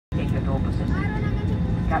possesses.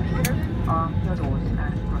 Cabin crew, arm your doors and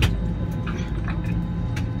proceed.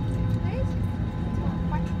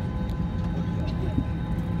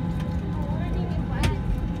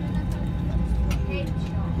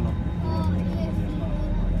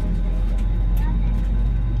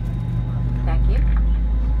 Thank you.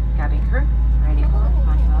 Cabin crew, ready for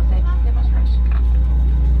manual safety demonstration.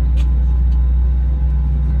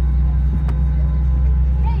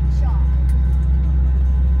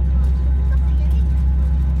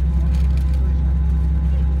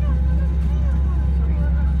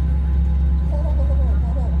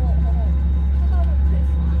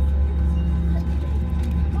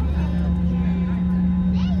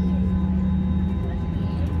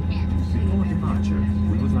 Before departure,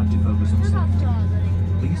 we would like to focus on safety.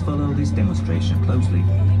 Please follow this demonstration closely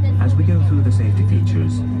as we go through the safety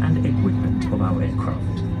features and equipment of our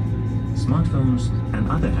aircraft. Smartphones and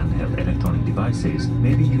other handheld electronic devices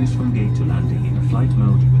may be used from gate to landing in a flight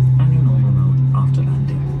mode and in normal mode after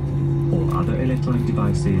landing. All other electronic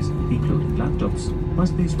devices, including laptops,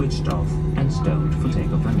 must be switched off and stowed for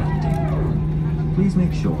takeoff and landing. Please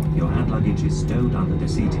make sure your hand luggage is stowed under the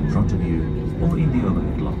seat in front of you or in the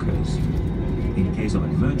overhead lockers. In case of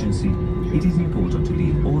an emergency, it is important to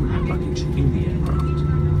leave all hand luggage in the aircraft.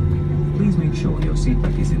 Please make sure your seat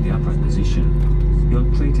back is in the upright position, your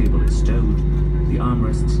tray table is stowed, the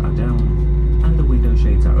armrests are down, and the window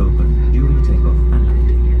shades are open during takeoff and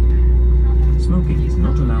landing. Smoking is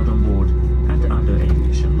not allowed on board, and under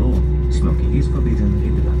aviation law, smoking is forbidden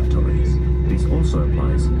in the lavatories. This also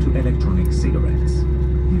applies to electronic cigarettes.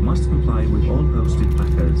 You must comply with all posted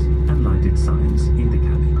placards and lighted signs in the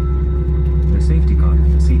cabin. The safety card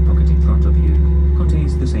in the seat pocket in front of you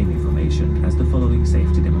contains the same information as the following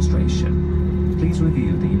safety demonstration. Please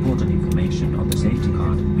review the important information on the safety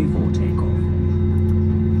card before takeoff.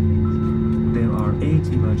 There are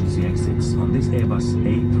 8 emergency exits on this Airbus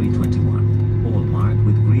A321, all marked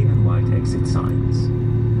with green and white exit signs.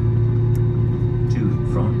 2 in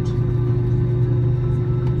front,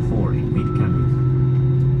 4 in mid-cabin,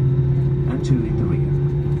 and 2 in the rear.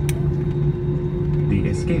 The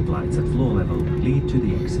escape lights at floor level lead to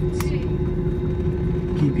the exits.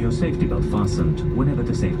 Keep your safety belt fastened whenever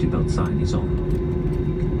the safety belt sign is on.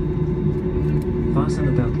 Fasten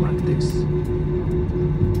the belt like this.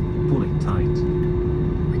 Pull it tight.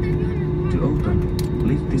 To open,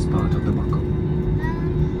 lift this part of the buckle.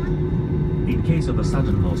 In case of a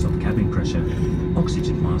sudden loss of cabin pressure,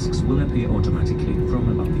 oxygen masks will appear automatically from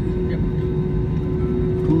above you.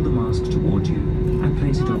 Pull the mask toward you and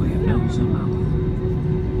place it over your nose and mouth.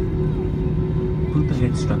 Put the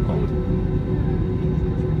head strap on.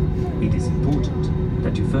 It is important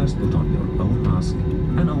that you first put on your own mask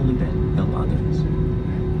and only then help others.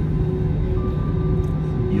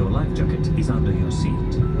 Your life jacket is under your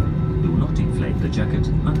seat. Do not inflate the jacket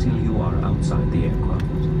until you are outside the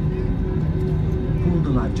aircraft. Pull the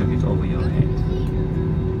life jacket over your head.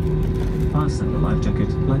 Fasten the life jacket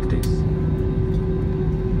like this.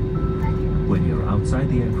 When you're outside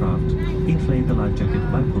the aircraft, inflate the life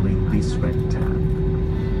jacket by pulling this red tab.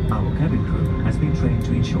 Our cabin crew has been trained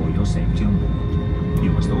to ensure your safety on board.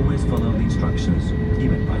 You must always follow the instructions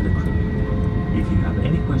given by the crew. If you have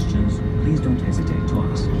any questions,